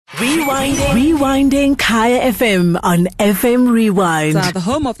Rewinding Kaya FM on FM Rewind. The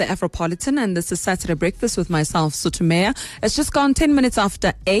home of the Afropolitan, and this is Saturday Breakfast with myself, Sotho. It's just gone 10 minutes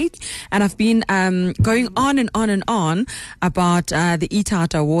after 8, and I've been going on and on and on about the Eat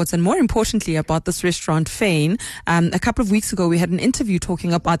Out Awards, and more importantly about this restaurant, FYN. A couple of weeks ago, we had an interview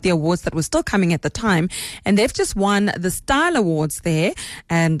talking about the awards that were still coming at the time, and they've just won the Style Awards there,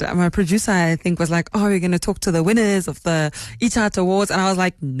 and my producer, I think, was like, oh, we're going to talk to the winners of the Eat Out Awards, and I was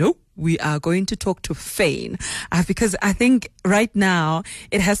like, nope. We are going to talk to FYN because I think right now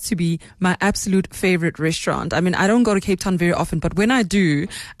it has to be my absolute favorite restaurant. I mean, I don't go to Cape Town very often, but when I do,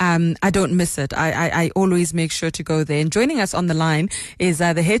 I don't miss it. I always make sure to go there. And joining us on the line is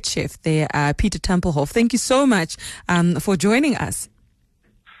the head chef there, Peter Tempelhoff. Thank you so much for joining us.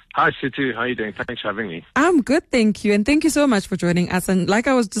 Hi, Sotho. How are you doing? Thanks for having me. I'm good, thank you. And thank you so much for joining us. And like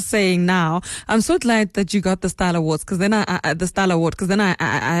I was just saying now, I'm so glad that you got the Style Awards, because then I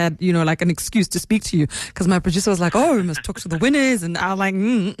had, you know, like an excuse to speak to you, because my producer was like, oh, we must talk to the winners. And I was like,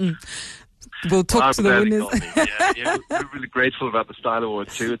 we'll talk to the winners. Yeah, we're really grateful about the Style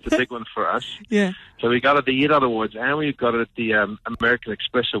Awards too. It's a big one for us. Yeah. So we got it at the Eat Out Awards, and we got it at the American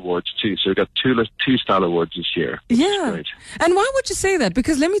Express Awards too. So we got two Style Awards this year. Yeah. Great. And why would you say that?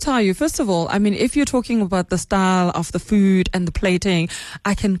 Because let me tell you, first of all, I mean, if you're talking about the style of the food and the plating,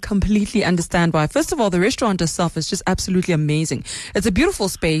 I can completely understand why. First of all, the restaurant itself is just absolutely amazing. It's a beautiful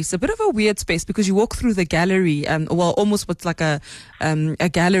space, a bit of a weird space, because you walk through the gallery, almost what's like a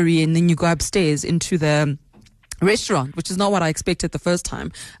gallery, and then you go upstairs into the restaurant, which is not what I expected the first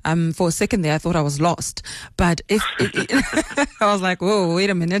time. For a second there, I thought I was lost. But I was like, whoa,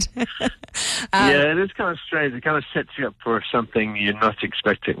 wait a minute. Yeah, it is kind of strange. It kind of sets you up for something you're not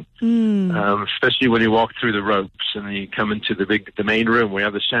expecting. Especially when you walk through the ropes and then you come into the main room where you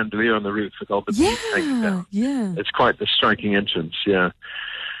have the chandelier on the roof with all the beads hanging down. Yeah. It's quite the striking entrance, yeah.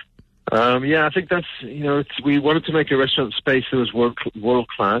 I think that's, we wanted to make a restaurant space that was world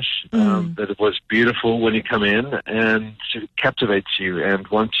class, that it was beautiful when you come in and it captivates you and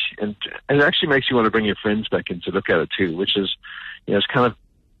it actually makes you want to bring your friends back in to look at it too, which is, it's kind of,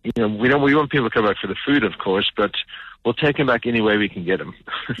 we want people to come back for the food, of course, but we'll take them back any way we can get them.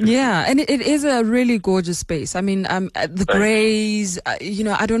 Yeah, and it is a really gorgeous space. I mean, the greys,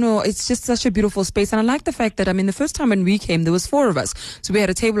 I don't know, it's just such a beautiful space. And I like the fact that, I mean, the first time when we came, there was 4 of us. So we had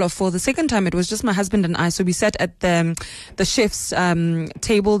a table of 4. The second time, it was just my husband and I. So we sat at the chef's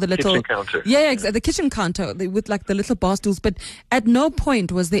table, the little... kitchen counter. Yeah, exactly, the kitchen counter with like the little bar stools. But at no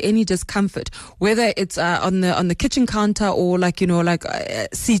point was there any discomfort, whether it's on the kitchen counter or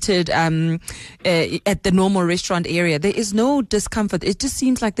seated at the normal restaurant area. There is no discomfort. It just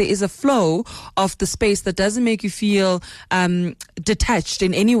seems like there is a flow of the space that doesn't make you feel detached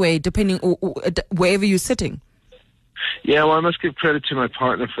in any way, depending wherever you're sitting. Yeah, well, I must give credit to my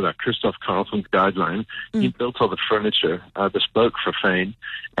partner for that, Christoph Carlson's guideline. He built all the furniture bespoke for FYN,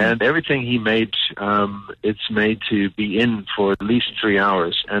 and everything he made, it's made to be in for at least 3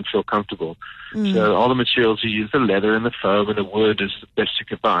 hours and feel comfortable. So all the materials he used, the leather and the foam and the wood, is the best you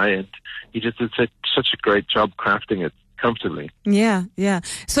could buy, and he just did such a great job crafting it comfortably. Yeah.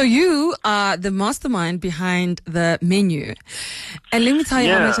 So you are the mastermind behind the menu. And let me tell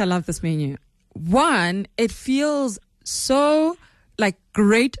you how much I love this menu. One, it feels so like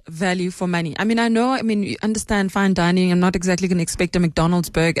great value for money. I mean, you understand fine dining. I'm not exactly going to expect a McDonald's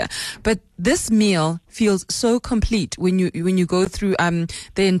burger, but this meal feels so complete when you go through the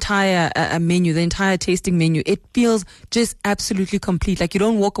entire menu, the entire tasting menu. It feels just absolutely complete. Like you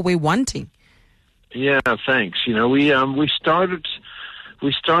don't walk away wanting. Yeah, thanks. We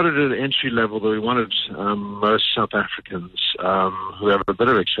started at entry level, though we wanted most South Africans who have a bit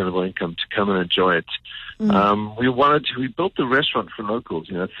of extendable income to come and enjoy it. We built the restaurant for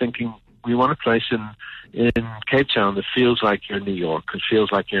locals, thinking we want a place in Cape Town that feels like you're in New York, it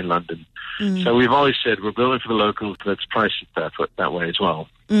feels like you're in London. So we've always said we're building for the locals, let's price it that way as well.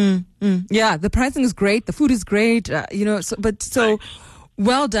 Yeah, the pricing is great, the food is great, so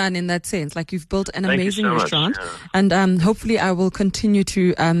well done in that sense. Like you've built an amazing restaurant, and hopefully I will continue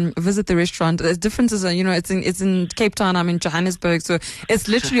to visit the restaurant. The differences are, it's in Cape Town. I'm in Johannesburg, so it's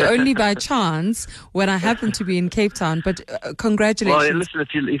literally only by chance when I happen to be in Cape Town. But congratulations. Well,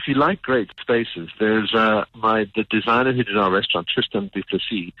 listen, if you like great spaces, there's the designer who did our restaurant, Tristan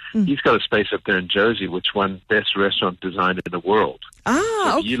Duplessis. He's got a space up there in Josie, which won best restaurant design in the world.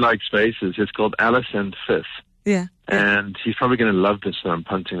 So if you like spaces, it's called Alice and Fifth. Yeah. And he's probably going to love this that I'm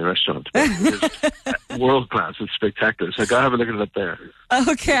punting the restaurant. world class. It's spectacular. So go have a look at it up there.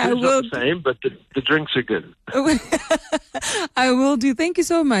 Okay, I will. It's not the same, but the drinks are good. I will do. Thank you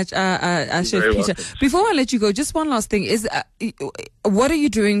so much, Chef Peter. Welcome. Before I let you go, just one last thing. What are you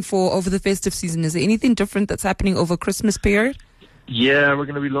doing for over the festive season? Is there anything different that's happening over Christmas period? Yeah, we're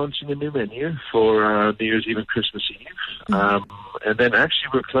going to be launching a new menu for New Year's Eve and Christmas Eve. And then actually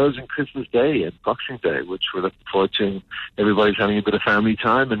we're closing Christmas Day and Boxing Day, which we're looking forward to. Everybody's having a bit of family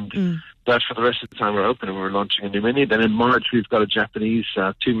time, and that's for the rest of the time we're open, and we're launching a new menu. Then in March we've got a Japanese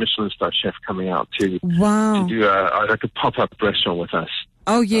 2 Michelin star chef coming out to do like a pop-up restaurant with us.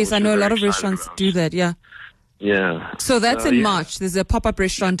 Oh, yes, I know a lot of restaurants do that, yeah. Yeah. So that's in March. There's a pop-up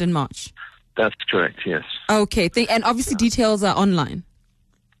restaurant in March. That's correct, yes. Okay, and obviously details are online.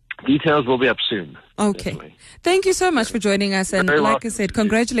 Details will be up soon. Okay. Definitely. Thank you so much for joining us. And Very like welcome. I said,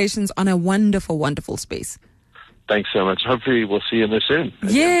 congratulations on a wonderful, wonderful space. Thanks so much. Hopefully we'll see you in there soon.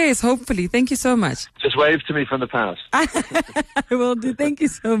 Yes, hopefully. Thank you so much. Just wave to me from the past. I will do. Thank you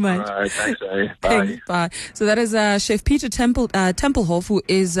so much. All right, thanks, Bye. Thanks, bye. So that is Chef Peter Tempelhoff, who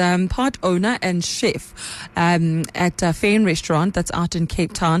is part owner and chef at FYN Restaurant that's out in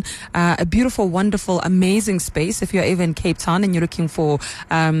Cape Town. A beautiful, wonderful, amazing space. If you're ever in Cape Town and you're looking for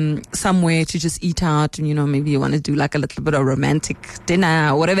somewhere to just eat out, and maybe you want to do like a little bit of romantic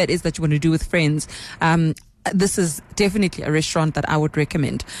dinner or whatever it is that you want to do with friends, this is definitely a restaurant that I would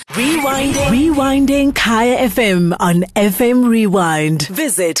recommend. Rewinding Kaya FM on FM Rewind.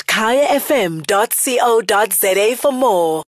 Visit kayafm.co.za for more.